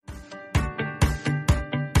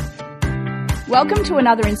Welcome to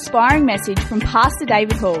another inspiring message from Pastor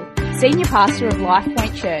David Hall, Senior Pastor of Life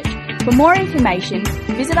Point Church. For more information,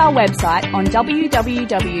 visit our website on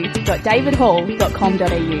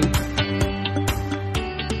www.davidhall.com.au.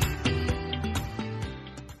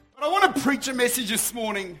 But I want to preach a message this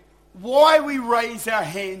morning, why we raise our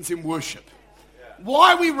hands in worship.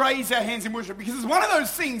 Why we raise our hands in worship. Because it's one of those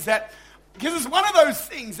things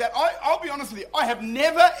that, I'll be honest with you, I have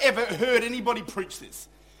never ever heard anybody preach this.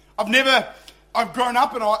 I've grown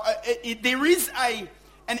up and there is an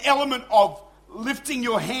element of lifting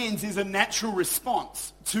your hands is a natural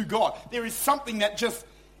response to God. There is something that just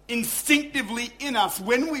instinctively in us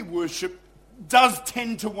when we worship does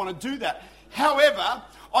tend to want to do that. However,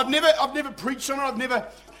 I've never preached on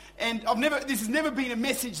it. This has never been a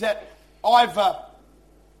message that I've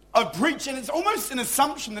preached, and it's almost an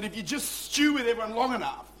assumption that if you just stew with everyone long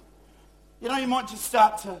enough, you might just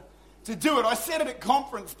start to do it. I said it at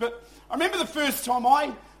conference, but I remember the first time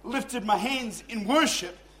I lifted my hands in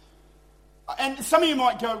worship, and some of you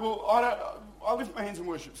might go, well, I lift my hands in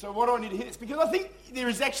worship, so why do I need to hear this? Because I think there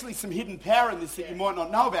is actually some hidden power in this that you might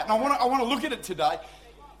not know about, and I want to look at it today.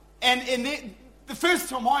 And the first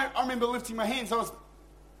time I remember lifting my hands, I was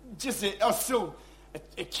still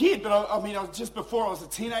a kid, but I was just before I was a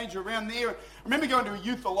teenager around there. I remember going to a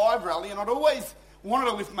Youth Alive rally, and I'd always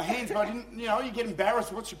wanted to lift my hands, but I didn't, you get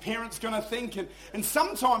embarrassed. What's your parents going to think? And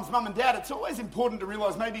sometimes, mum and dad, it's always important to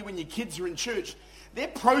realise maybe when your kids are in church, they're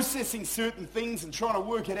processing certain things and trying to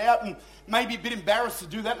work it out, and maybe a bit embarrassed to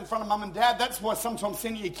do that in front of mum and dad. That's why sometimes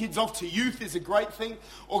sending your kids off to youth is a great thing,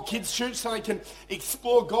 or kids' church, so they can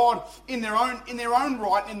explore God in their own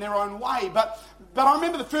right, in their own way. But I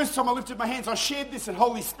remember the first time I lifted my hands, I shared this at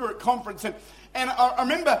Holy Spirit Conference, and I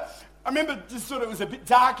remember just it was a bit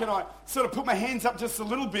dark, and I sort of put my hands up just a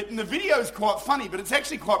little bit, and the video is quite funny, but it's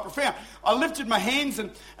actually quite profound. I lifted my hands, and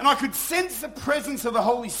I could sense the presence of the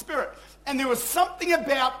Holy Spirit. And there was something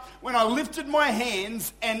about when I lifted my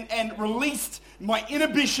hands and released my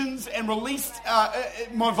inhibitions and released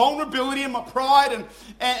my vulnerability and my pride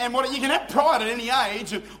and what you can have pride at any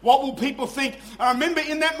age and what will people think. I remember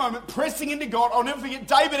in that moment pressing into God. I'll never forget,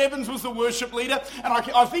 David Evans was the worship leader, and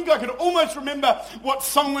I think I could almost remember what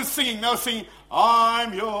song was singing. They were singing,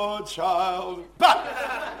 "I'm your child." But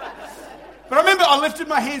I remember I lifted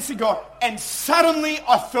my hands to God, and suddenly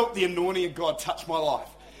I felt the anointing of God touch my life.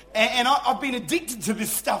 And I've been addicted to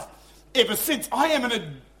this stuff ever since. I am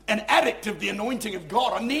an addict of the anointing of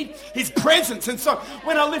God. I need His presence. And so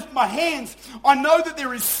when I lift my hands, I know that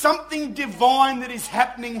there is something divine that is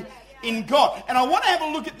happening in God. And I want to have a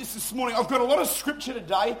look at this morning. I've got a lot of scripture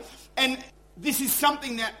today. And this is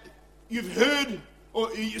something that you've heard,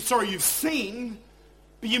 you've seen,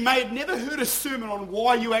 but you may have never heard a sermon on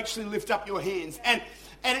why you actually lift up your hands. And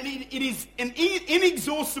it is an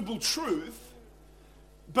inexhaustible truth.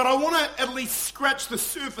 But I want to at least scratch the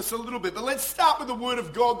surface a little bit. But let's start with the Word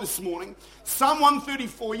of God this morning. Psalm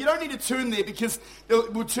 134. You don't need to turn there because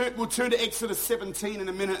we'll turn to Exodus 17 in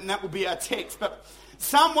a minute, and that will be our text. But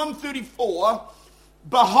Psalm 134,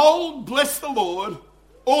 "Behold, bless the Lord,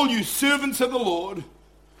 all you servants of the Lord,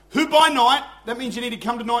 who by night," that means you need to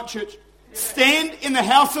come to night church, "stand in the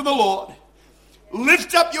house of the Lord.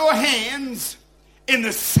 Lift up your hands in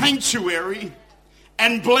the sanctuary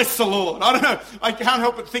and bless the Lord." I don't know, I can't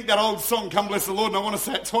help but think that old song, "Come Bless the Lord," and I want to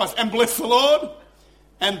say it twice. "And bless the Lord,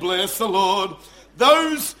 and bless the Lord.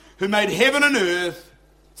 Those who made heaven and earth,"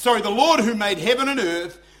 the Lord who made heaven and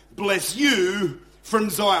earth, "bless you from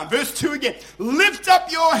Zion." Verse 2 again, "Lift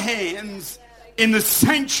up your hands in the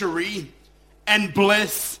sanctuary and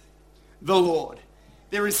bless the Lord."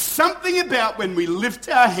 There is something about when we lift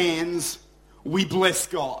our hands, we bless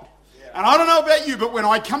God. And I don't know about you, but when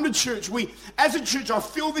I come to church, as a church, I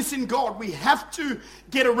feel this in God. We have to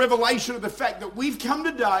get a revelation of the fact that we've come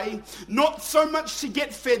today, not so much to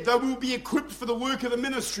get fed, though we'll be equipped for the work of the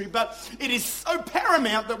ministry, but it is so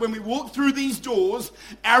paramount that when we walk through these doors,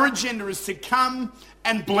 our agenda is to come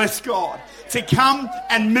and bless God, to come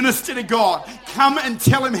and minister to God, come and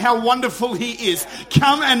tell Him how wonderful He is,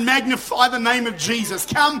 come and magnify the name of Jesus,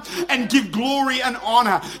 come and give glory and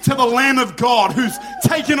honor to the Lamb of God who's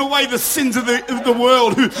taken away the sins of the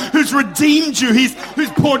world, who's redeemed you, who's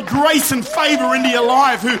poured grace and favor into your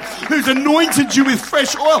life, who's anointed you with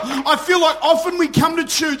fresh oil. I feel like often we come to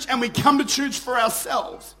church and we come to church for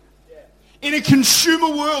ourselves. In a consumer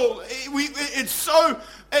world, it's so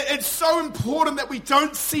important that we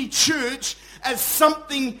don't see church as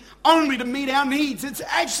something only to meet our needs. It's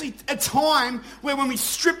actually a time where when we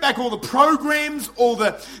strip back all the programs, all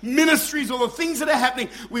the ministries, all the things that are happening,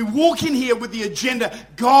 we walk in here with the agenda,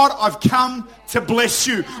 God, I've come to bless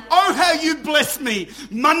you. Oh, how you bless me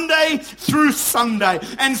Monday through Sunday.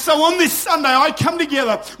 And so on this Sunday, I come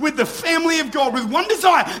together with the family of God with one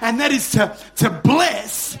desire, and that is to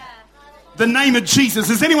bless the name of Jesus.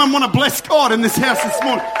 Does anyone want to bless God in this house this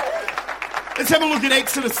morning? Let's have a look at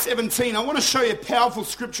Exodus 17. I want to show you a powerful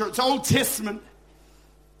scripture. It's Old Testament.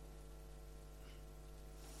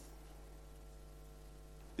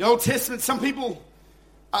 The Old Testament, some people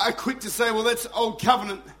are quick to say, well, that's Old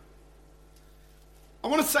Covenant. I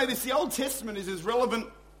want to say this, the Old Testament is as relevant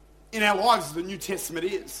in our lives as the New Testament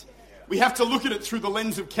is. We have to look at it through the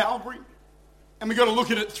lens of Calvary, and we've got to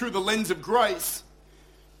look at it through the lens of grace.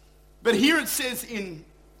 But here it says in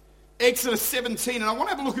Exodus 17, and I want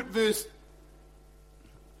to have a look at verse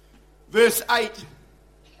 8.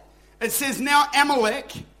 It says, now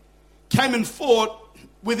Amalek came and fought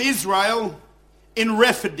with Israel in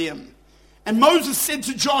Rephidim. And Moses said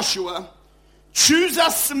to Joshua, choose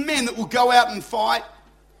us some men that will go out and fight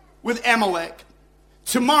with Amalek.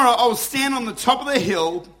 Tomorrow I will stand on the top of the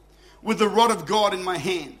hill with the rod of God in my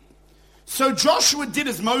hand. So Joshua did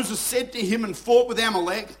as Moses said to him and fought with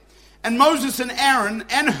Amalek. And Moses and Aaron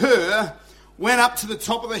and Hur went up to the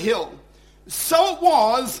top of the hill. So it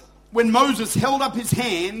was when Moses held up his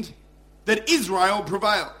hand that Israel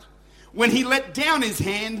prevailed. When he let down his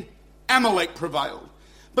hand, Amalek prevailed.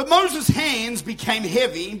 But Moses' hands became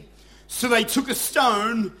heavy, so they took a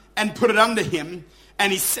stone and put it under him,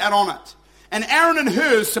 and he sat on it. And Aaron and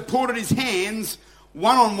Hur supported his hands,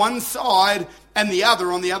 one on one side and the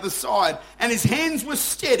other on the other side. And his hands were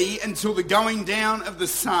steady until the going down of the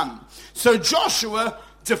sun. So Joshua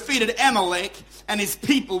defeated Amalek and his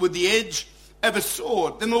people with the edge of a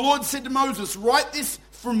sword. Then the Lord said to Moses, write this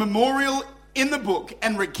for a memorial in the book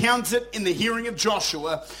and recount it in the hearing of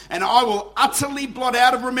Joshua, and I will utterly blot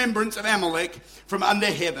out of remembrance of Amalek from under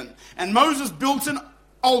heaven. And Moses built an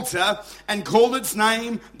altar and called its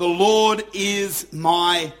name, the Lord is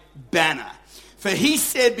my banner. For he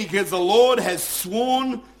said, because the Lord has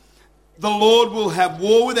sworn, the Lord will have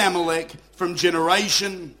war with Amalek from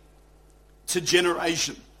generation to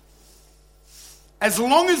generation. As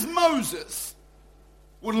long as Moses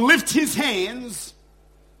would lift his hands,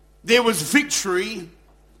 there was victory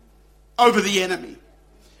over the enemy.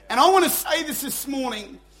 And I want to say this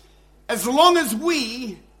morning, as long as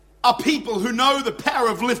we are people who know the power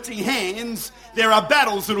of lifting hands, there are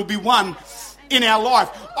battles that will be won in our life.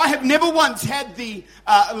 I have never once had the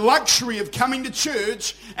luxury of coming to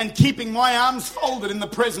church and keeping my arms folded in the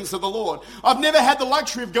presence of the Lord. I've never had the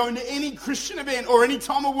luxury of going to any Christian event or any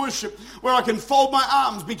time of worship where I can fold my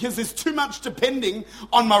arms, because there's too much depending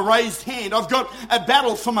on my raised hand. I've got a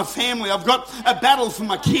battle for my family. I've got a battle for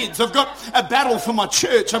my kids. I've got a battle for my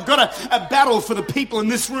church. I've got a battle for the people in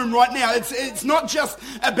this room right now. It's not just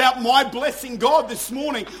about my blessing God this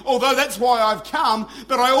morning, although that's why I've come,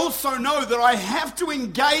 but I also know that I have to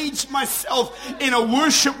engage myself in a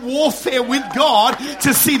worship warfare with God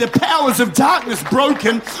to see the powers of darkness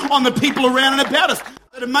broken on the people around and about us.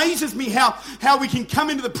 It amazes me how we can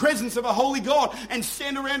come into the presence of a holy God and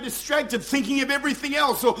stand around distracted thinking of everything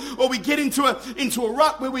else, or we get into a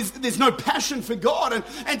rut where there's no passion for God.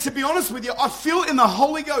 And to be honest with you, I feel in the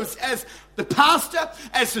Holy Ghost, as the pastor,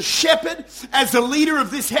 as the shepherd, as the leader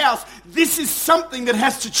of this house, this is something that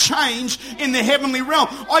has to change in the heavenly realm.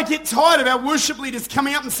 I get tired of our worship leaders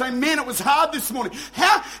coming up and saying, man, it was hard this morning.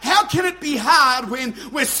 How can it be hard when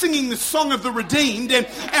we're singing the song of the redeemed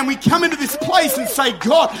and we come into this place and say,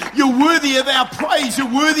 God, you're worthy of our praise,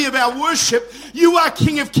 you're worthy of our worship, you are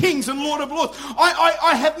King of kings and Lord of lords.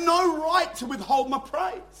 I have no right to withhold my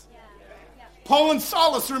praise. Paul and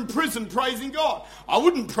Silas are in prison praising God. I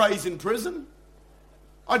wouldn't praise in prison.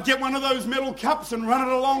 I'd get one of those metal cups and run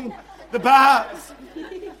it along the bars.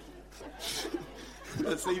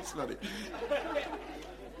 That seems funny.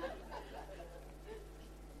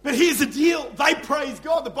 But here's the deal. They praised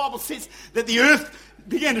God. The Bible says that the earth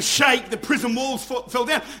began to shake, the prison walls fell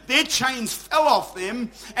down. Their chains fell off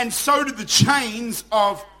them, and so did the chains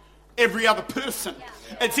of every other person.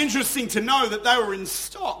 It's interesting to know that they were in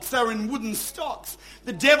stocks. They were in wooden stocks.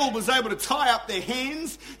 The devil was able to tie up their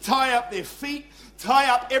hands, tie up their feet, tie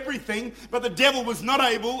up everything, but the devil was not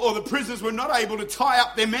able, or the prisoners were not able to tie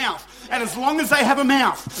up their mouth. And as long as they have a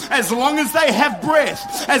mouth, as long as they have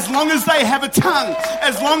breath, as long as they have a tongue,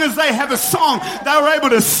 as long as they have a song, they were able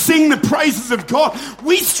to sing the praises of God.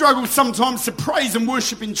 We struggle sometimes to praise and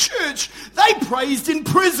worship in church. They praised in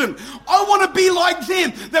prison. I want to be like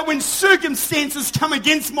them, that when circumstances come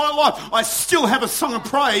against my life, I still have a song of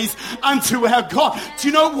praise unto our God. Do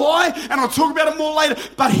you know why? And I'll talk about it more later,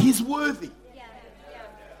 but He's worthy.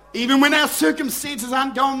 Even when our circumstances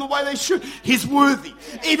aren't going the way they should, He's worthy.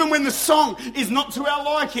 Even when the song is not to our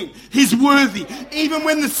liking, He's worthy. Even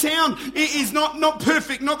when the sound is not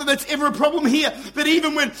perfect, not that that's ever a problem here, but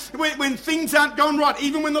even when things aren't going right,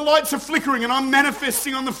 even when the lights are flickering and I'm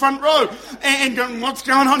manifesting on the front row and going, what's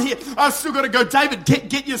going on here? I've still got to go, David,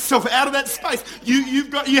 get yourself out of that space. You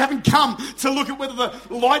haven't come to look at whether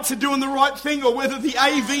the lights are doing the right thing or whether the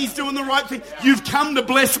AV's doing the right thing. You've come to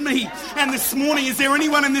bless me. And this morning, is there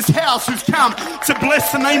anyone in this house who's come to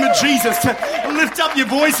bless the name of Jesus, to lift up your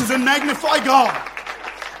voices and magnify God?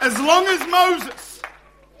 As long as Moses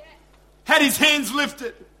had his hands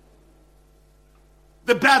lifted,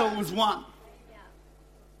 the battle was won.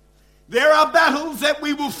 There are battles that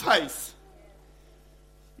we will face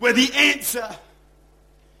where the answer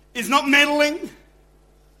is not meddling,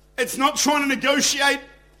 it's not trying to negotiate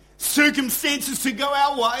circumstances to go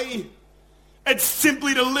our way. It's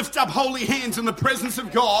simply to lift up holy hands in the presence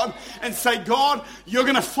of God and say, God, you're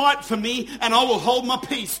going to fight for me and I will hold my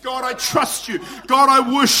peace. God, I trust you. God,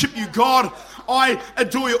 I worship you. God, I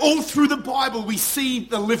adore you. All through the Bible, we see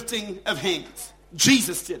the lifting of hands.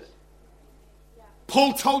 Jesus did it.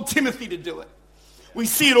 Paul told Timothy to do it. We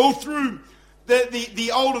see it all through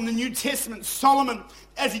the Old and the New Testament. Solomon,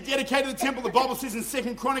 as he dedicated the temple, the Bible says in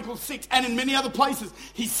 2 Chronicles 6 and in many other places,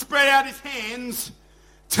 he spread out his hands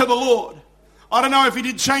to the Lord. I don't know if he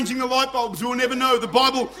did changing the light bulbs. We'll never know. The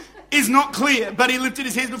Bible is not clear, but he lifted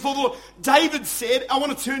his hands before the Lord. David said, I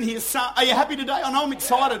want to turn here. Are you happy today? I know I'm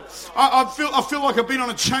excited. I feel like I've been on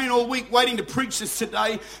a chain all week waiting to preach this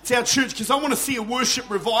today to our church because I want to see a worship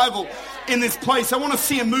revival in this place. I want to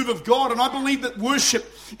see a move of God, and I believe that worship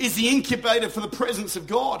is the incubator for the presence of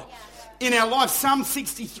God in our life. Psalm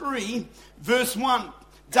 63, verse 1.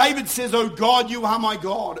 David says, "O God, you are my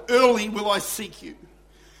God. Early will I seek you.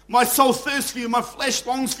 My soul thirsts for you, my flesh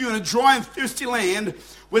longs for you in a dry and thirsty land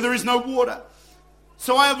where there is no water.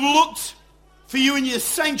 So I have looked for you in your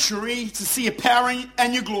sanctuary to see your power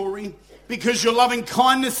and your glory, because your loving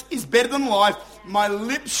kindness is better than life. My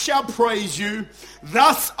lips shall praise you.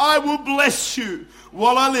 Thus I will bless you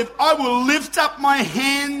while I live. I will lift up my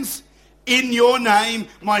hands in your name.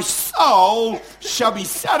 My soul shall be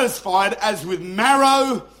satisfied as with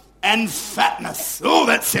marrow and fatness." Oh,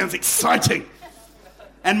 that sounds exciting.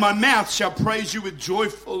 "And my mouth shall praise you with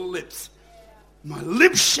joyful lips. My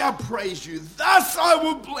lips shall praise you. Thus I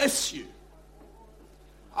will bless you.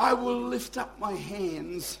 I will lift up my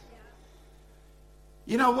hands."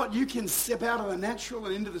 You know what? You can step out of the natural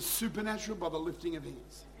and into the supernatural by the lifting of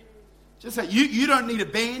hands. Just say, you don't need a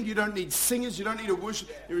band, you don't need singers, you don't need a worship.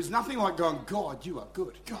 There is nothing like going, God, you are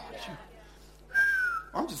good. God, you...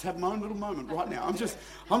 I'm just having my own little moment right now. I'm just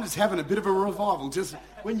having a bit of a revival. Just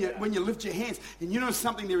when you lift your hands, and you know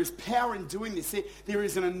something, there is power in doing this. There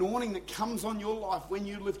is an anointing that comes on your life when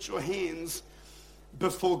you lift your hands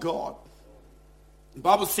before God. The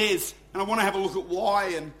Bible says, and I want to have a look at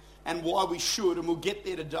why and why we should, and we'll get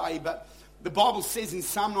there today. But the Bible says in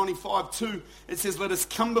Psalm 95:2, it says, "Let us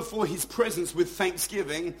come before His presence with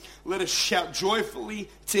thanksgiving. Let us shout joyfully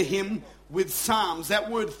to Him with psalms."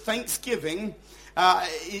 That word thanksgiving.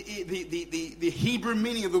 The Hebrew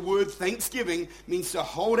meaning of the word thanksgiving means to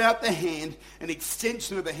hold out the hand, an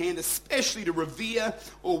extension of the hand, especially to revere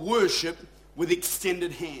or worship with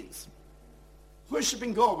extended hands.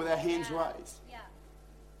 Worshiping God with our hands raised. Yeah.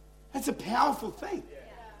 That's a powerful thing.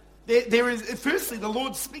 Yeah. There is, firstly, the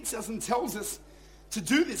Lord speaks to us and tells us to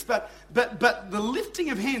do this, but the lifting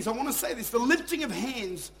of hands, I want to say this, the lifting of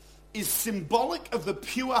hands is symbolic of the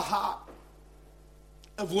pure heart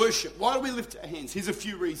of worship. Why do we lift our hands? Here's a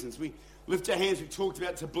few reasons. We lift our hands, we talked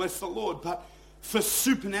about, to bless the Lord, but for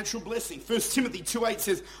supernatural blessing. 1 Timothy 2:8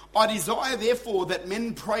 says, "I desire therefore that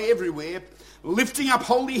men pray everywhere, lifting up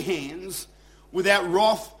holy hands without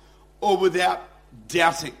wrath or without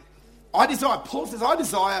doubting." Paul says, I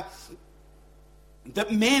desire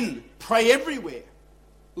that men pray everywhere,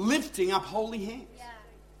 lifting up holy hands. Yeah.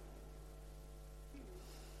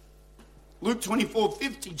 Luke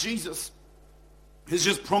 24:50, Jesus has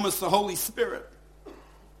just promised the Holy Spirit.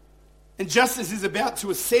 And just as he's about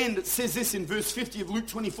to ascend, it says this in verse 50 of Luke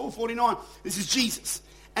 24:49. This is Jesus.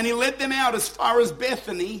 And he led them out as far as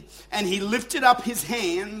Bethany, and he lifted up his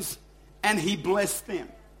hands and he blessed them.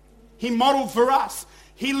 He modeled for us.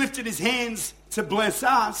 He lifted his hands to bless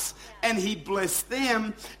us, and he blessed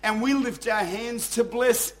them, and we lift our hands to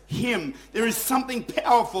bless him. There is something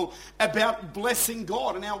powerful about blessing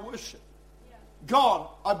God in our worship. God,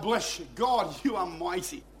 I bless you. God, you are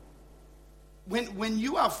mighty. When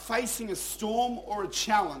you are facing a storm or a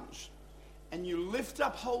challenge, and you lift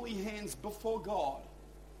up holy hands before God,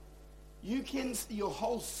 your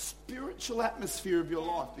whole spiritual atmosphere of your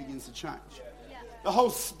life begins to change. The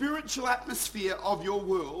whole spiritual atmosphere of your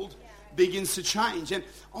world begins to change. And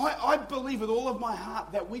I believe with all of my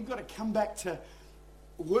heart that we've got to come back to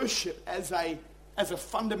worship as a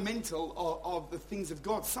fundamental of the things of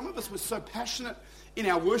God. Some of us were so passionate in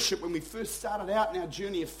our worship when we first started out in our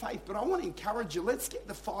journey of faith, but I want to encourage you, let's get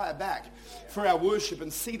the fire back for our worship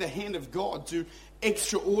and see the hand of God do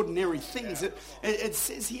extraordinary things. It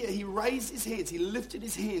says here, he raised his hands, he lifted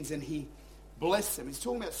his hands, and he blessed them. He's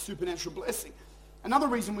talking about supernatural blessing. Another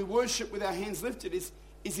reason we worship with our hands lifted is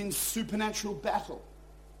in supernatural battle.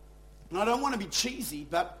 And I don't want to be cheesy,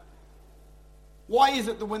 but why is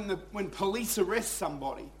it that when police arrest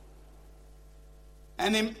somebody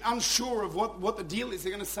and they're unsure of what the deal is,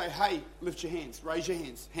 they're going to say, hey, lift your hands, raise your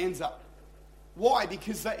hands, hands up. Why?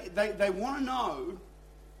 Because they want to know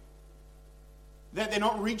that they're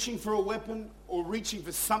not reaching for a weapon or reaching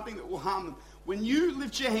for something that will harm them. When you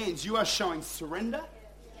lift your hands, you are showing surrender.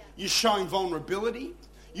 You're showing vulnerability.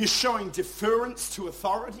 You're showing deference to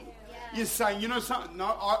authority. You're saying, you know something?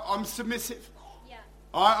 No, I'm submissive.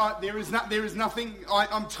 There is nothing.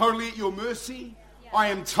 I'm totally at your mercy. I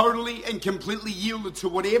am totally and completely yielded to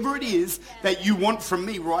whatever it is that you want from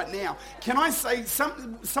me right now. Can I say, some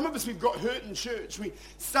of us, we've got hurt in church.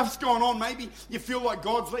 Stuff's going on. Maybe you feel like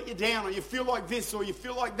God's let you down, or you feel like this, or you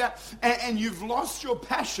feel like that, and you've lost your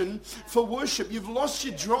passion for worship. You've lost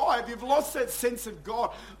your drive. You've lost that sense of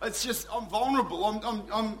God. It's just, I'm vulnerable.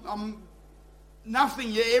 I'm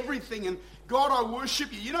nothing. You're everything. And God, I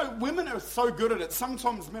worship you. You know, women are so good at it.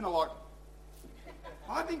 Sometimes men are like,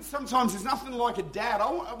 I think sometimes there's nothing like a dad.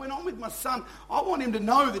 When I'm with my son, I want him to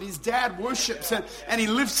know that his dad worships and he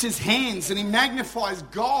lifts his hands and he magnifies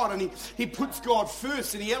God and he puts God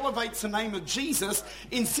first and he elevates the name of Jesus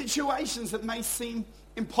in situations that may seem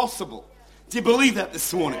impossible. Do you believe that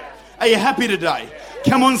this morning? Are you happy today?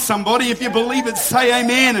 Come on, somebody. If you believe it, say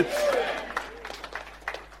amen.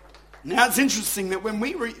 Now, it's interesting that when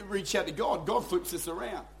we reach out to God, God flips us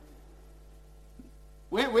around.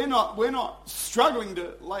 We're not struggling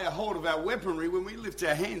to lay a hold of our weaponry. When we lift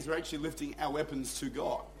our hands, we're actually lifting our weapons to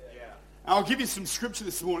God. Yeah. I'll give you some scripture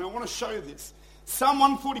this morning. I want to show you this. Psalm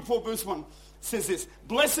 144 verse 1 says this: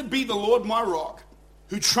 Blessed be the Lord my rock,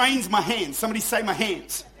 who trains my hands. Somebody say my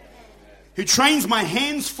hands. Who trains my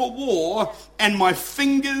hands for war and my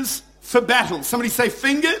fingers for battle. Somebody say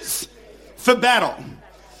fingers for battle.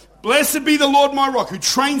 Blessed be the Lord my rock, who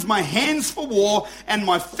trains my hands for war and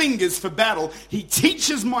my fingers for battle. He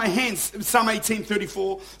teaches my hands, Psalm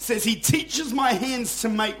 18:34 says, he teaches my hands to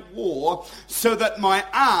make war so that my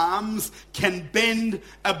arms can bend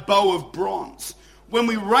a bow of bronze. When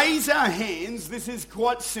we raise our hands, this is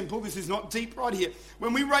quite simple, this is not deep right here.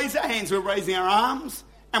 When we raise our hands, we're raising our arms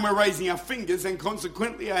and we're raising our fingers and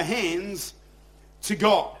consequently our hands to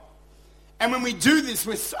God. And when we do this,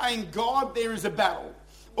 we're saying, God, there is a battle.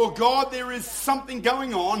 Or God, there is something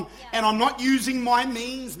going on and I'm not using my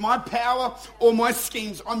means, my power or my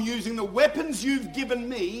schemes. I'm using the weapons you've given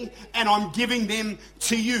me and I'm giving them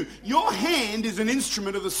to you. Your hand is an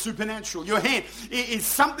instrument of the supernatural. Your hand is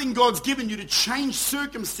something God's given you to change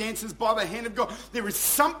circumstances by the hand of God. There is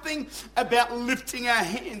something about lifting our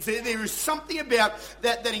hands. There is something about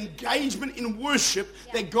that engagement in worship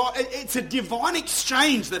that God, it's a divine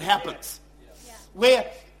exchange that happens.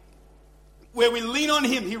 Where we lean on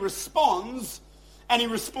him, he responds, and he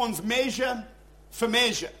responds measure for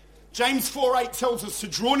measure. James 4:8 tells us to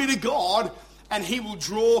draw near to God, and he will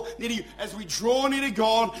draw near to you. As we draw near to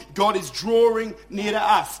God, God is drawing near to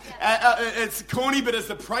us. It's corny, but as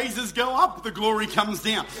the praises go up, the glory comes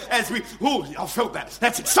down. I felt that.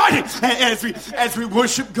 That's exciting. As we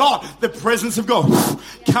worship God, the presence of God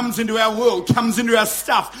comes into our world, comes into our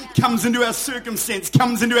stuff, comes into our circumstance,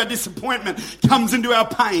 comes into our disappointment, comes into our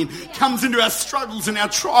pain, comes into our struggles and our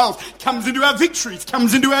trials, comes into our victories,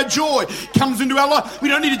 comes into our joy, comes into our life. We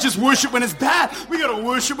don't need to just worship when it's bad. We got to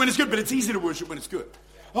worship when it's good, but it's easy to worship when it's good.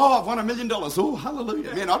 Oh, I've won $1 million. Oh,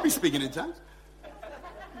 hallelujah. Man, I'd be speaking in tongues.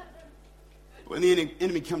 When the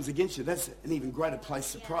enemy comes against you, that's an even greater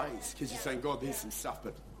place to praise, because you're saying, God, there's some stuff,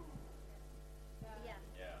 but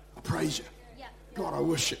I praise you. God, I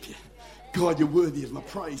worship you. God, you're worthy of my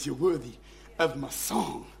praise. You're worthy of my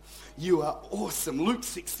song. You are awesome. Luke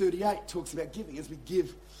 6:38 talks about giving. As we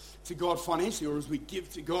give to God financially, or as we give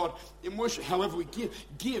to God in worship, however we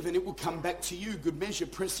give and it will come back to you. Good measure,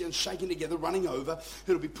 pressed down, shaken together, running over.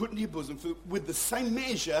 It'll be put into your bosom. With the same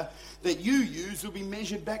measure that you use will be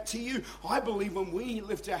measured back to you. I believe when we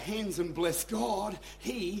lift our hands and bless God,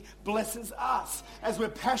 He blesses us. As we're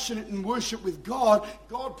passionate in worship with God,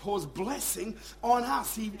 God pours blessing on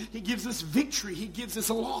us. He gives us victory. He gives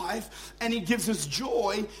us life, and He gives us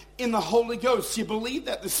joy in the Holy Ghost. You believe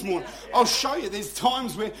that this morning? I'll show you. There's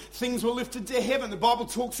times where things were lifted to heaven. The Bible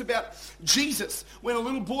talks about Jesus, when a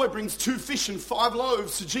little boy brings 2 fish and 5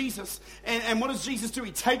 loaves to Jesus. And what does Jesus do?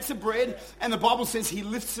 He takes the bread, and the Bible says He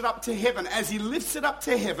lifts it up to heaven. As He lifts it up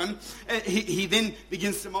to heaven, he then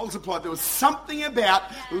begins to multiply. There was something about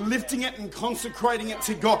lifting it and consecrating it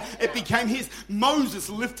to God. It became His. Moses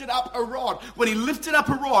lifted up a rod. When he lifted up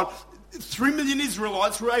a rod, 3 million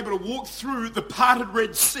Israelites were able to walk through the parted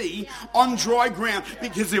Red Sea on dry ground,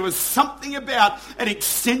 because there was something about an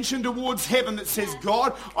extension towards heaven that says,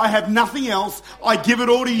 God, I have nothing else. I give it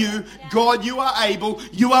all to you. God, you are able.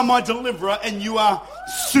 You are my deliverer, and you are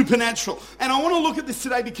supernatural. And I want to look at this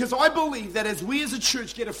today because I believe that as we as a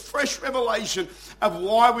church get a fresh revelation of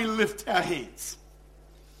why we lift our hands.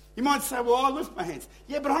 You might say, well, I lift my hands.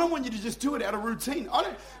 Yeah, but I don't want you to just do it out of routine.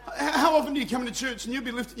 How often do you come into church and you'll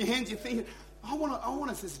be lifting your hands, you're thinking, I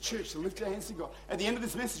want us as a church to lift our hands to God. At the end of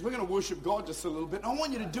this message, we're going to worship God just a little bit. And I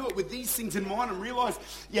want you to do it with these things in mind and realize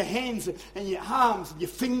your hands and your arms and your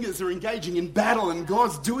fingers are engaging in battle, and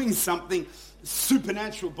God's doing something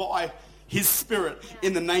supernatural by His Spirit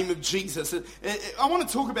in the name of Jesus. I want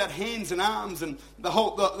to talk about hands and arms and the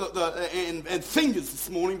whole and fingers this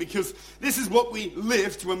morning, because this is what we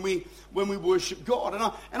lift when we worship God.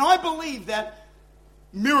 And I believe that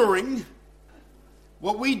mirroring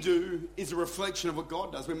what we do is a reflection of what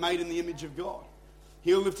God does. We're made in the image of God.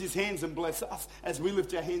 He'll lift His hands and bless us as we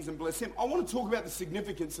lift our hands and bless Him. I want to talk about the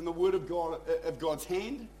significance in the Word of God of God's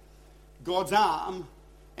hand, God's arm,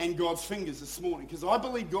 and God's fingers this morning, because I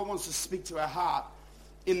believe God wants to speak to our heart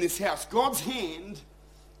in this house. God's hand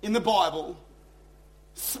in the Bible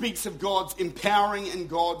speaks of God's empowering and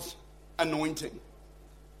God's anointing.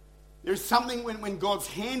 There's something when God's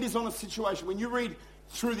hand is on a situation. When you read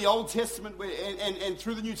through the Old Testament and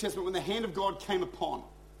through the New Testament, when the hand of God came upon,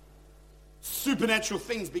 supernatural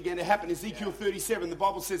things began to happen. Ezekiel 37, the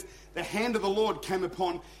Bible says the hand of the Lord came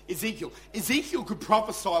upon Ezekiel. Ezekiel could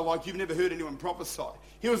prophesy like you've never heard anyone prophesy.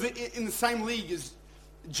 He was in the same league as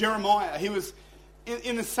Jeremiah. He was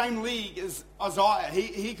in the same league as Isaiah.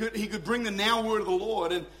 He could bring the now word of the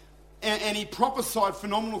Lord, and he prophesied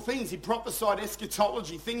phenomenal things. He prophesied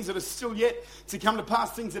eschatology, things that are still yet to come to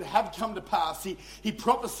pass, things that have come to pass. He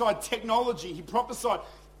prophesied technology. He prophesied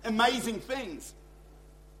amazing things.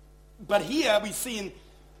 But here we see in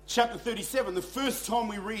chapter 37, the first time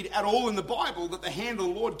we read at all in the Bible that the hand of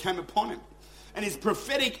the Lord came upon him. And his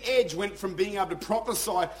prophetic edge went from being able to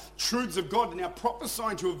prophesy truths of God to now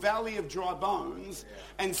prophesying to a valley of dry bones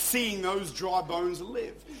and seeing those dry bones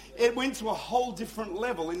live. It went to a whole different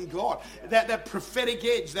level in God. That prophetic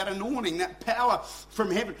edge, that anointing, that power from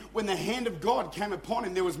heaven. When the hand of God came upon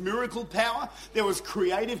him, there was miracle power, there was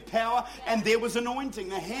creative power, and there was anointing.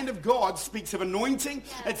 The hand of God speaks of anointing,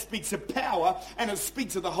 it speaks of power, and it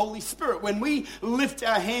speaks of the Holy Spirit. When we lift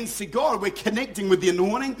our hands to God, we're connecting with the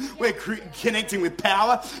anointing, we're connecting with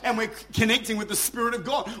power, and we're connecting with the Spirit of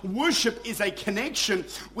God. Worship is a connection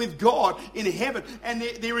with God in heaven, and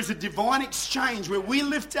there is a divine exchange where we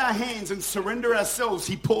lift our hands and surrender ourselves.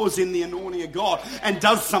 He pours in the anointing of God and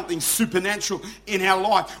does something supernatural in our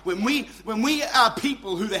life. When we are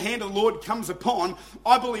people who the hand of the Lord comes upon,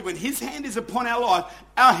 I believe when His hand is upon our life,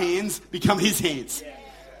 our hands become His hands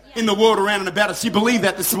in the world around and about us. You believe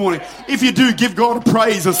that this morning? If you do, give God a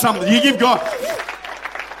praise or something. You give God.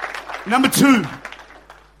 Number two,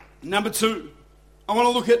 I want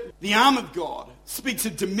to look at the arm of God. It speaks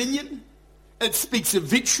of dominion. It speaks of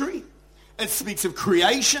victory. It speaks of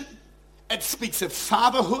creation. It speaks of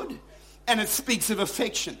fatherhood. And it speaks of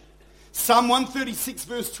affection. Psalm 136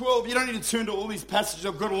 verse 12. You don't need to turn to all these passages.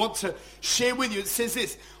 I've got a lot to share with you. It says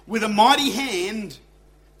this: with a mighty hand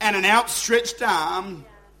and an outstretched arm,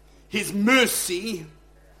 His mercy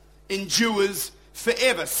endures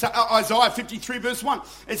forever. Isaiah 53 verse 1.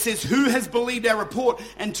 It says, who has believed our report,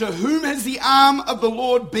 and to whom has the arm of the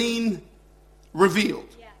Lord been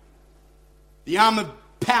revealed? The arm of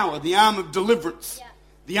power, the arm of deliverance,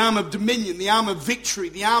 the arm of dominion, the arm of victory,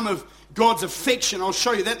 the arm of God's affection. I'll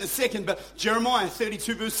show you that in a second. But Jeremiah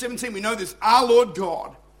 32 verse 17, we know this. Our Lord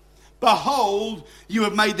God Behold, you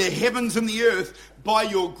have made the heavens and the earth by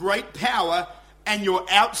your great power and your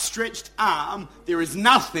outstretched arm. There is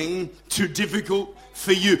nothing too difficult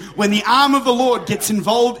for you. When the arm of the Lord gets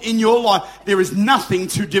involved in your life, there is nothing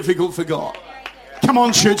too difficult for God. Come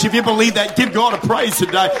on, church, if you believe that, give God a praise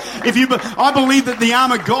today. I believe that the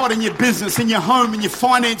arm of God in your business, in your home, in your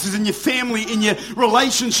finances, in your family, in your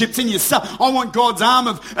relationships, in your stuff. I want God's arm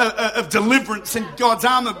of deliverance and God's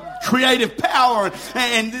arm of creative power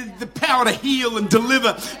and the power to heal and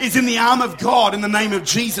deliver is in the arm of God in the name of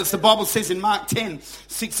Jesus. The Bible says in Mark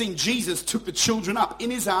 10:16, Jesus took the children up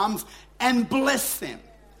in his arms and blessed them.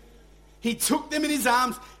 He took them in his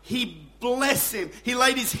arms, he blessed them. He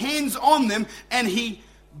laid his hands on them and he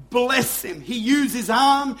blessed them. He used his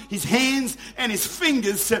arm, his hands, and his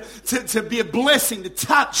fingers to be a blessing, to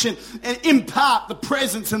touch and impart the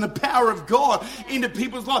presence and the power of God into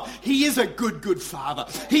people's lives. He is a good, good Father.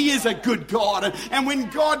 He is a good God. And when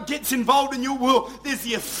God gets involved in your world, there's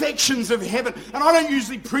the affections of heaven. And I don't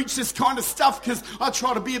usually preach this kind of stuff because I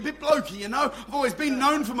try to be a bit blokey, you know. I've always been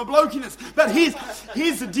known for my blokiness. But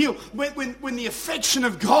here's the deal. When the affection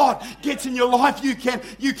of God gets in your life, you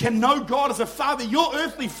can know God as a Father. Your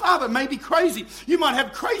earthly father may be crazy. You might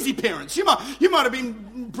have crazy parents. You might have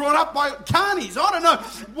been brought up by carnies. I don't know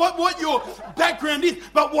what your background is,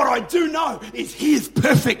 but what I do know is he is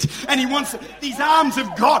perfect, and he wants these arms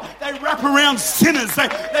of God. They wrap around sinners. They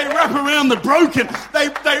wrap around the broken. They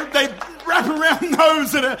wrap around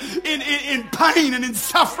those that are in pain and in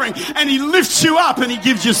suffering, and he lifts you up and he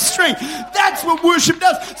gives you strength. That's what worship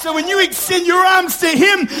does. So when you extend your arms to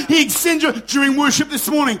him, he extends you. During worship this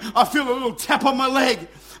morning, I feel a little tap on my leg.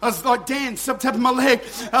 I was like, Dan, stop tapping my leg.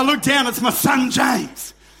 I look down, it's my son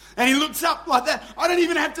James. And he looks up like that. I don't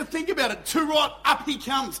even have to think about it. Too right, up he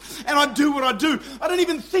comes. And I do what I do. I don't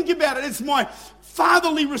even think about it. It's my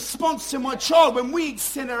fatherly response to my child. When we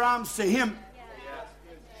extend our arms to him,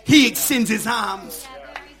 he extends his arms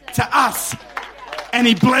to us. And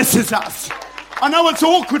he blesses us. I know it's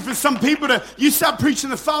awkward for some people you start preaching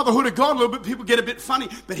the fatherhood of God a little bit, people get a bit funny.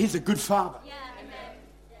 But he's a good father.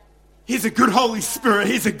 He's a good Holy Spirit.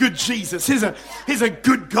 He's a good Jesus. He's a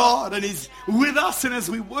good God. And he's with us. And as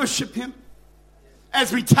we worship him,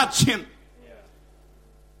 as we touch him,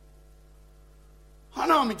 I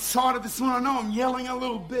know I'm excited this morning. I know I'm yelling a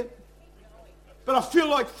little bit. But I feel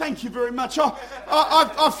like, thank you very much.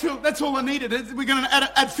 I feel that's all I needed. We're going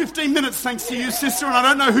to add 15 minutes thanks to you, sister. And I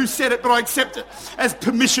don't know who said it, but I accept it as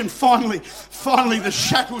permission. Finally, the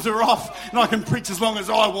shackles are off. And I can preach as long as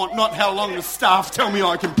I want, not how long the staff tell me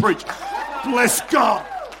I can preach. Bless God.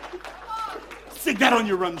 Stick that on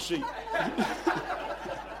your run sheet.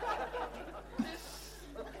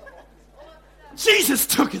 Jesus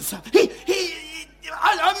took us up.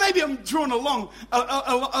 Maybe I'm drawing a long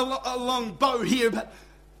bow here, but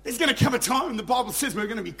there's going to come a time, the Bible says, we're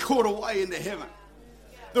going to be caught away into heaven.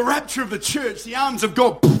 The rapture of the church, the arms of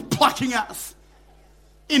God plucking us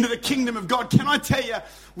into the kingdom of God. Can I tell you,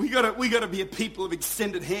 we got to be a people of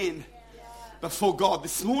extended hand before God.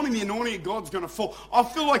 This morning, the anointing of God's going to fall. I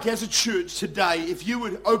feel like as a church today, if you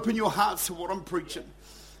would open your hearts to what I'm preaching,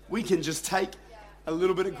 we can just take a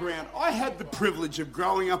little bit of ground. I had the privilege of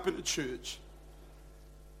growing up in a church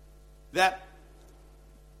that,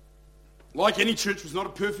 like any church, was not a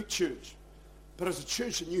perfect church, but as a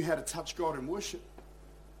church that knew how to touch God in worship.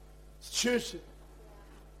 It's a church that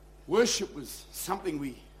worship was something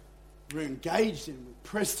we were engaged in, we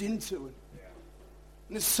pressed into it.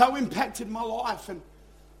 And it's so impacted my life. And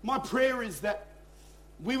my prayer is that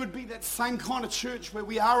we would be that same kind of church where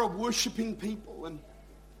we are a worshiping people and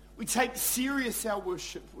we take serious our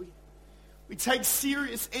worship. We take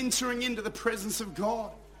serious entering into the presence of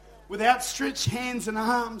God with outstretched hands and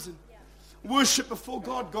arms and worship before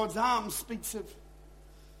God. God's arms speaks of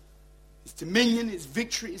his dominion, his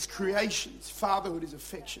victory, his creation, his fatherhood, his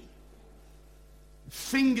affection.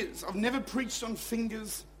 Fingers. I've never preached on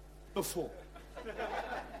fingers before.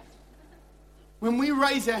 When we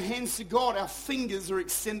raise our hands to God, our fingers are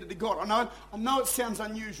extended to God. I know it sounds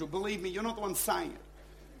unusual. Believe me, you're not the one saying it.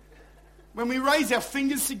 When we raise our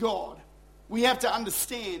fingers to God, we have to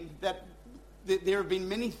understand that there have been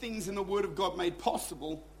many things in the Word of God made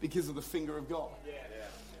possible because of the finger of God.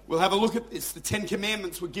 We'll have a look at this. The 10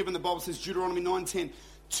 Commandments were given, the Bible says, Deuteronomy 9:10,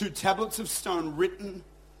 2 tablets of stone written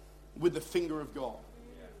with the finger of God.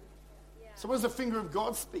 So what does the finger of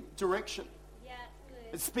God speak? Direction.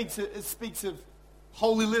 It speaks of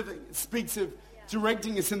holy living. It speaks of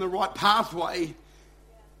directing us in the right pathway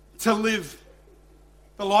to live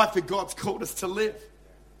the life that God's called us to live.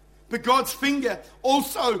 But God's finger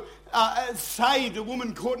also saved a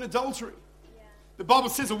woman caught in adultery. The Bible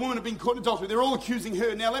says a woman had been caught in adultery. They're all accusing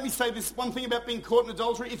her. Now let me say this one thing about being caught in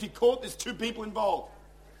adultery. If you're caught, there's two people involved.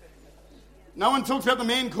 No one talks about the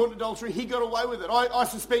man caught in adultery. He got away with it. I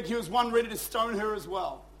suspect he was one ready to stone her as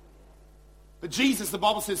well. But Jesus, the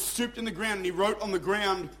Bible says, stooped in the ground and he wrote on the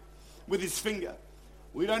ground with his finger.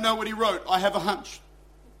 We don't know what he wrote. I have a hunch.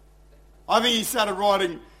 I think he started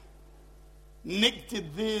writing, Nick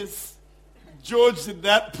did this, George did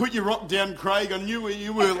that, put your rock down, Craig, I knew where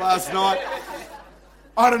you were last night.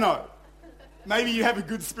 I don't know. Maybe you have a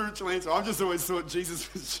good spiritual answer. I've just always thought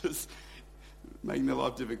Jesus was just making their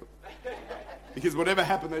life difficult. Because whatever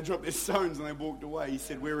happened, they dropped their stones and they walked away. He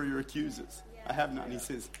said, where are your accusers? I have none. He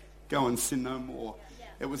says, go and sin no more.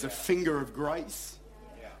 It was a finger of grace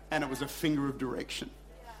and it was a finger of direction.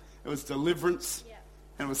 It was deliverance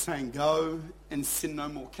and it was saying, go and sin no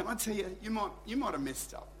more. Can I tell you, you might have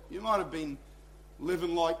messed up. You might have been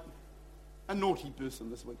living like a naughty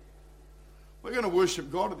person this week. We're going to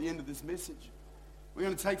worship God at the end of this message. We're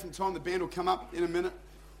going to take some time. The band will come up in a minute.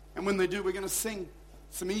 And when they do, we're going to sing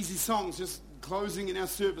some easy songs, just closing in our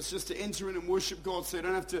service, just to enter in and worship God so you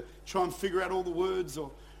don't have to try and figure out all the words,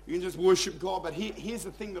 or you can just worship God. But here's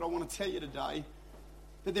the thing that I want to tell you today,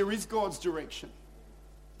 that there is God's direction.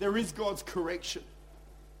 There is God's correction.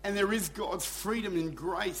 And there is God's freedom and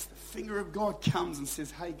grace. The finger of God comes and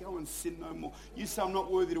says, hey, go and sin no more. You say, I'm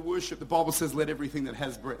not worthy to worship. The Bible says, let everything that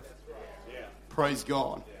has breath. Praise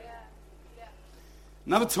God.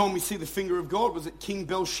 Another time we see the finger of God was at King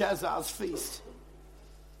Belshazzar's feast.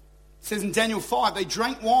 It says in Daniel 5, they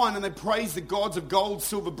drank wine and they praised the gods of gold,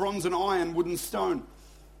 silver, bronze, and iron, wood and stone.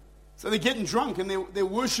 So they're getting drunk and they're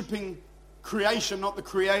worshipping creation, not the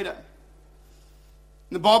Creator.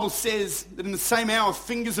 And the Bible says that in the same hour,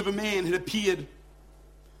 fingers of a man had appeared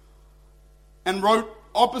and wrote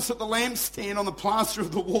opposite the lampstand on the plaster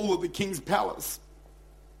of the wall of the king's palace.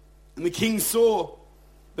 And the king saw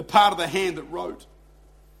the part of the hand that wrote.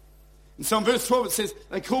 And so in verse 12 it says,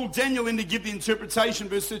 they called Daniel in to give the interpretation.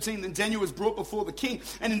 Verse 13, then Daniel was brought before the king.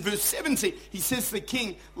 And in verse 17, he says to the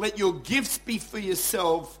king, let your gifts be for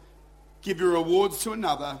yourself, give your rewards to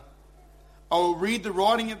another. I will read the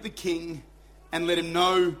writing of the king and let him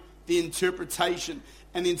know the interpretation.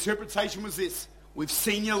 And the interpretation was this: we've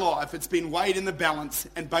seen your life, it's been weighed in the balance,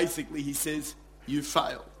 and basically he says, you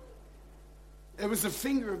failed. It was the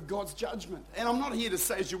finger of God's judgment. And I'm not here to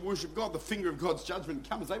say as you worship God, the finger of God's judgment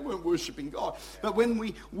comes. They weren't worshiping God. But when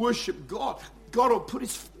we worship God, God will put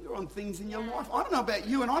his finger on things in your life. I don't know about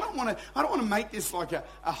you, and I don't want to make this like a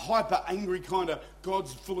hyper angry kind of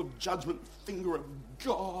God's full of judgment finger of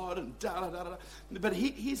God and da-da-da-da. But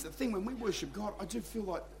here's the thing, when we worship God, I do feel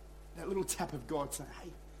like that little tap of God saying, hey,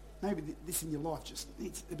 maybe this in your life just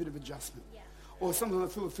needs a bit of adjustment. Yeah. Or sometimes I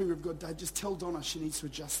feel the finger of God, Dave, just tell Donna she needs to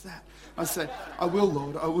adjust that. I say, I will,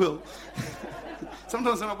 Lord, I will.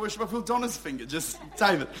 Sometimes when I worship, I feel Donna's finger, just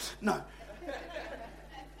David. No.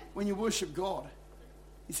 When you worship God,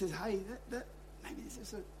 he says, hey, that maybe there's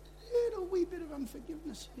just a little wee bit of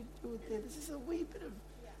unforgiveness you do it there. This is a wee bit of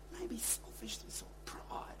maybe selfishness or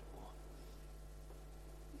pride or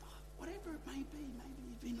whatever it may be. Maybe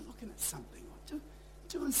you've been looking at something or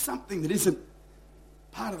doing something that isn't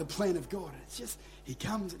part of the plan of God. And it's just, he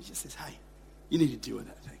comes and he just says, hey, you need to do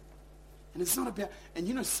that thing. And it's not about, and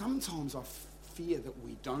you know, sometimes I fear that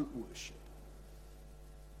we don't worship.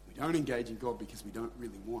 We don't engage in God because we don't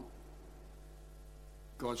really want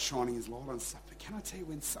God shining his light on stuff. But can I tell you,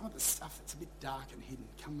 when some of the stuff that's a bit dark and hidden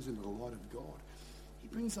comes into the light of God, he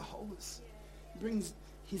brings the wholeness. He brings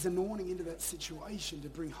his anointing into that situation to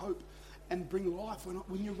bring hope and bring life.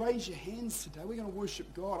 When you raise your hands today, we're going to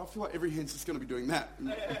worship God. I feel like every hand's just going to be doing that.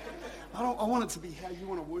 I want it to be how you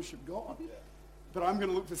want to worship God. But I'm going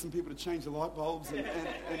to look for some people to change the light bulbs and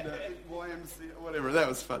YMCA, whatever. That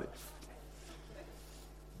was funny.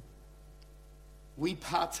 We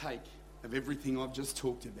partake of everything I've just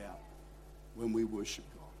talked about when we worship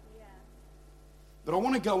God. Yeah. But I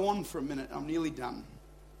want to go on for a minute. I'm nearly done.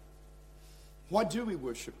 Why do we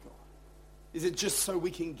worship God? Is it just so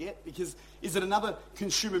we can get? Because is it another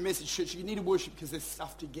consumer message church? You need to worship because there's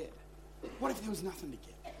stuff to get. What if there was nothing to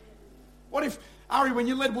get? What if, Ari, when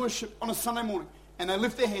you led worship on a Sunday morning and they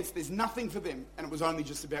lift their hands, there's nothing for them and it was only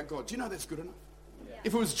just about God? Do you know that's good enough?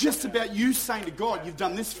 If it was just about you saying to God, you've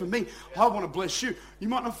done this for me, I want to bless you, you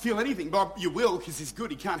might not feel anything, but you will because he's good.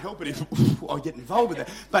 He can't help it if I get involved with that.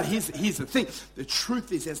 But here's the thing. The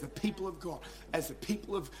truth is, as the people of God, as the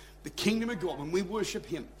people of the kingdom of God, when we worship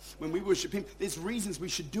him, there's reasons we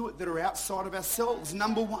should do it that are outside of ourselves.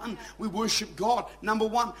 Number one, we worship God. Number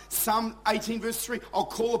one, Psalm 18 verse 3, I'll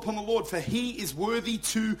call upon the Lord for he is worthy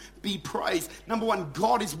to be praised. Number one,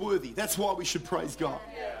 God is worthy. That's why we should praise God.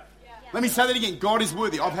 Let me say that again. God is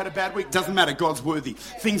worthy. I've had a bad week. Doesn't matter. God's worthy.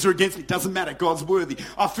 Things are against me. Doesn't matter. God's worthy.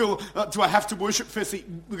 I feel, do I have to worship? Firstly,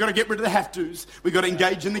 we've got to get rid of the have-tos. We've got to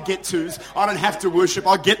engage in the get-tos. I don't have to worship.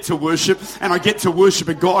 I get to worship. And I get to worship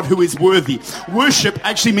a God who is worthy. Worship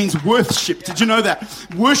actually means worthship. Did you know that?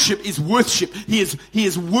 Worship is worthship. He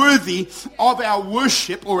is worthy of our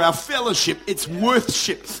worship or our fellowship. It's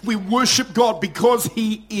worthship. We worship God because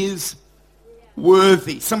he is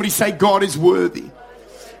worthy. Somebody say God is worthy.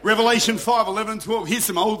 Revelation 5, 11 and 12. Here's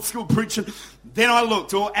some old school preaching. Then I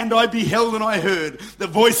looked, and I beheld and I heard the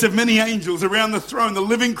voice of many angels around the throne, the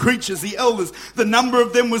living creatures, the elders. The number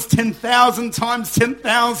of them was 10,000 times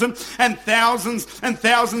 10,000 and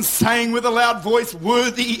thousands saying with a loud voice,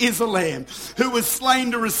 worthy is the Lamb who was slain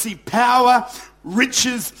to receive power,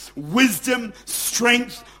 riches, wisdom,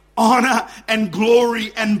 strength, honor, and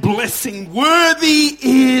glory and blessing. Worthy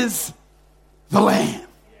is the Lamb.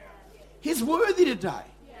 He's worthy today.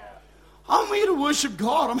 I'm here to worship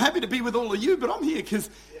God. I'm happy to be with all of you, but I'm here because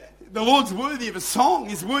the Lord's worthy of a song.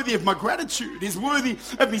 He's worthy of my gratitude. He's worthy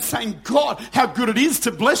of me saying, God, how good it is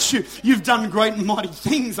to bless you. You've done great and mighty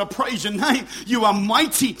things. I praise your name. You are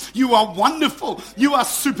mighty. You are wonderful. You are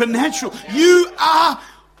supernatural. You are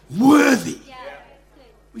worthy.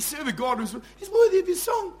 We serve a God who's worthy of his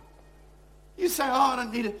song. You say, oh, I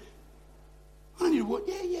don't need it. I don't need a word.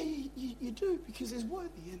 Yeah, you do, because he's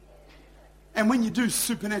worthy. And when you do,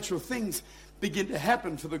 supernatural things begin to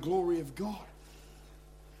happen for the glory of God.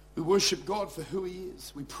 We worship God for who he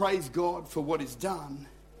is. We praise God for what he's done.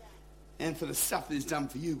 And for the stuff that he's done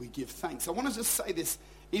for you, we give thanks. I want to just say this,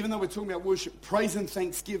 even though we're talking about worship, praise and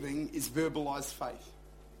thanksgiving is verbalized faith.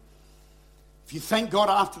 If you thank God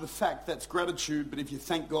after the fact, that's gratitude. But if you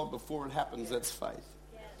thank God before it happens, that's faith.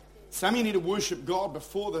 Some of you need to worship God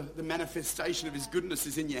before the manifestation of his goodness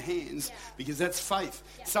is in your hands, because that's faith.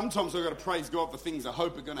 Sometimes I've got to praise God for things I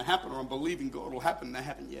hope are going to happen, or I'm believing God will happen. They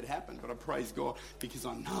haven't yet happened, but I praise God because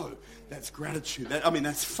I know that's gratitude.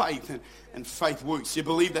 That's faith, and faith works. You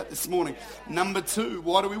believe that this morning? Number 2,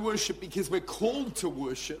 why do we worship? Because we're called to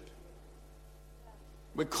worship.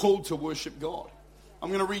 We're called to worship God. I'm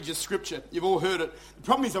going to read you scripture. You've all heard it. The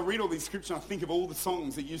problem is I read all these scriptures and I think of all the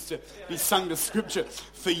songs that used to be sung to scripture.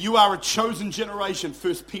 For you are a chosen generation.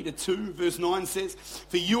 1 Peter 2 verse 9 says,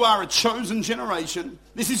 for you are a chosen generation.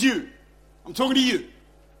 This is you. I'm talking to you.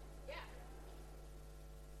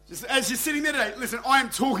 Just as you're sitting there today, listen, I am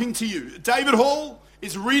talking to you. David Hall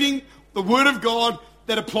is reading the word of God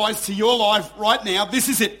that applies to your life right now. This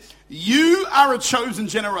is it. You are a chosen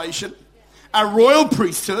generation, a royal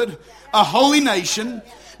priesthood, a holy nation.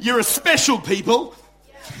 You're a special people.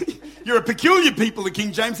 You're a peculiar people, the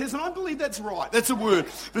King James says, and I believe that's right. That's a word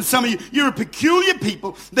for some of you. You're a peculiar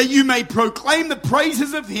people, that you may proclaim the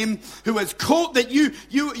praises of him who has called, that you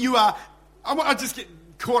are. I just get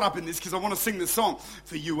caught up in this because I want to sing this song.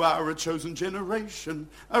 For you are a chosen generation,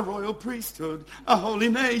 a royal priesthood, a holy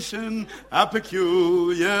nation, a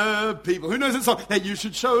peculiar people. Who knows that song? That you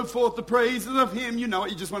should show forth the praises of him. You know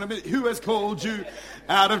it. You just want to admit, who has called you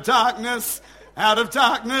out of darkness, out of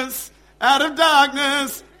darkness, out of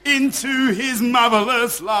darkness, into his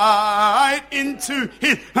marvelous light, into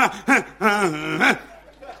his...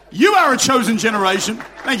 You are a chosen generation.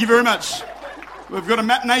 Thank you very much. We've got a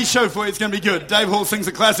matinee show for you. It's going to be good. Dave Hall sings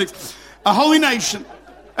the classics. A holy nation,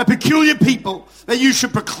 a peculiar people, that you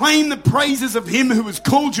should proclaim the praises of him who has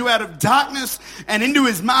called you out of darkness and into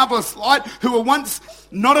his marvelous light, who were once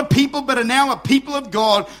not a people but are now a people of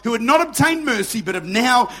God, who had not obtained mercy but have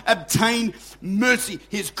now obtained mercy.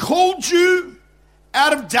 He has called you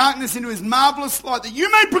out of darkness into his marvelous light, that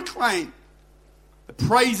you may proclaim the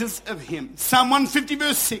praises of him. Psalm 150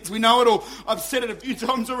 verse 6, we know it all. I've said it a few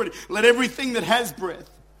times already. Let everything that has breath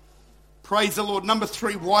praise the Lord. Number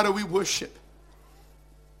 3, why do we worship?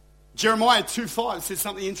 Jeremiah 2:5 says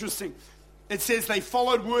something interesting. It says they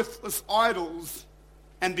followed worthless idols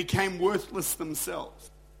and became worthless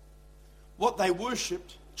themselves. What they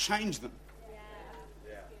worshipped changed them.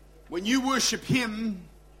 When you worship him,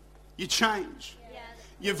 you change.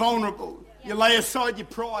 You're vulnerable. You lay aside your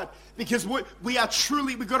pride. Because we've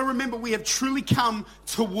got to remember, we have truly come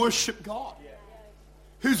to worship God,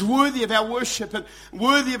 who's worthy of our worship and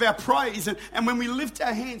worthy of our praise. And when we lift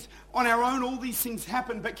our hands on our own, all these things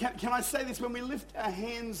happen. But can I say this? When we lift our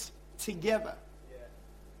hands together,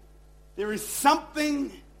 there is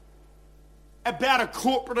something about a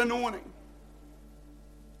corporate anointing.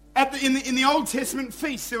 In the Old Testament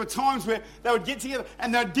feasts, there were times where they would get together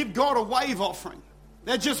and they'd give God a wave offering.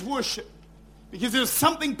 They'd just worship. Because there's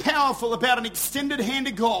something powerful about an extended hand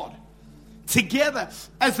of God together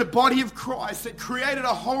as the body of Christ, that created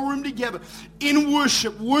a whole room together in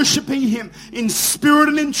worship, worshiping him in spirit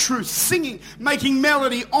and in truth, singing, making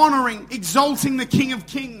melody, honoring, exalting the King of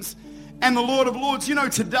Kings and the Lord of Lords. You know,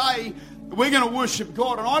 today we're going to worship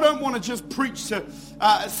God, and I don't want to just preach to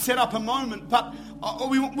set up a moment, but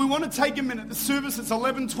we want to take a minute. The service is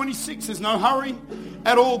 11:26. There's no hurry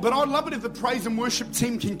at all, but I'd love it if the praise and worship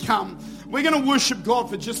team can come. We're going to worship God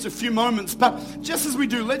for just a few moments, but just as we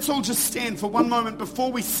do, let's all just stand for one moment before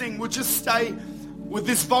we sing. We'll just stay with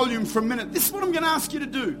this volume for a minute. This is what I'm going to ask you to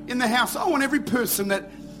do in the house. I want every person that,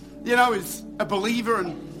 you know, is a believer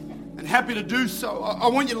and happy to do so, I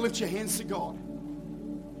want you to lift your hands to God.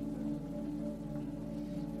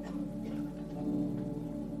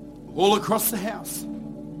 All across the house.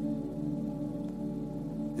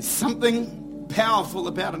 There's something powerful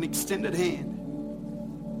about an extended hand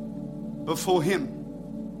before him.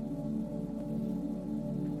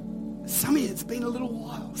 Some of you, it's been a little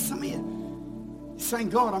while. Some of you, you're saying,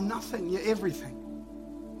 God, I'm nothing, you're everything.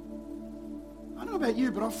 I don't know about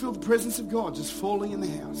you, but I feel the presence of God just falling in the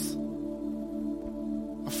house.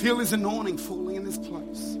 I feel his anointing falling in this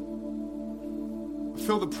place. I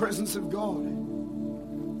feel the presence of God.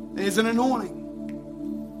 There's an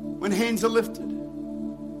anointing when hands are lifted.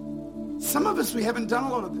 Some of us, we haven't done a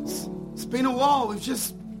lot of this. It's been a while. We've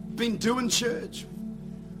just been doing church.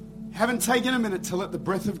 Haven't taken a minute to let the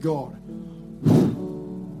breath of God.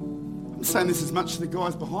 I'm saying this as much to the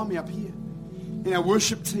guys behind me up here in our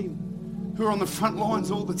worship team who are on the front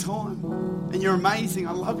lines all the time. And you're amazing.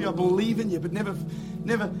 I love you. I believe in you. But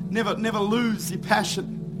never lose your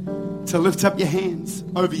passion to lift up your hands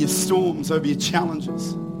over your storms, over your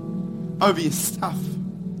challenges, over your stuff.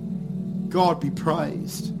 God be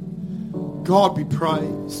praised. God be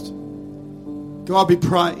praised. God be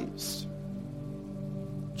praised.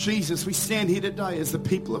 Jesus, we stand here today as the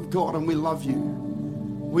people of God and we love you.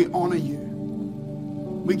 We honor you.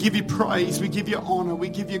 We give you praise. We give you honor. We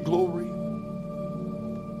give you glory.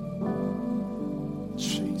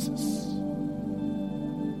 Jesus.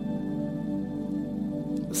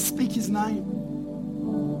 Speak his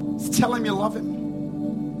name. Just tell him you love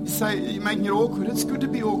him. Say, you're making it awkward. It's good to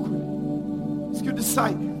be awkward. It's good to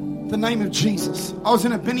say the name of Jesus. I was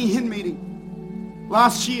in a Benny Hinn meeting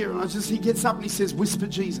last year, and he gets up and he says, whisper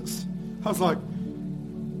Jesus. I was like,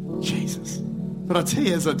 Jesus. But I tell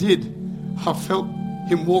you, as I did, I felt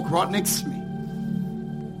him walk right next to me.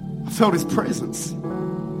 I felt his presence.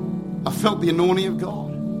 I felt the anointing of God.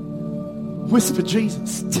 Whisper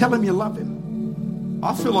Jesus. Tell him you love him.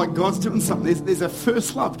 I feel like God's doing something. There's a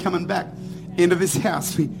first love coming back into this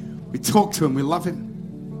house. We talk to him. We love him.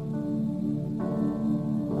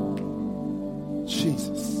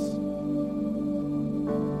 Jesus.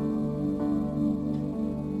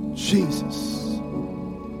 Jesus.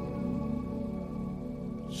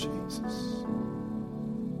 Jesus.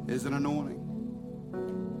 There's an anointing.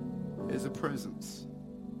 There's a presence.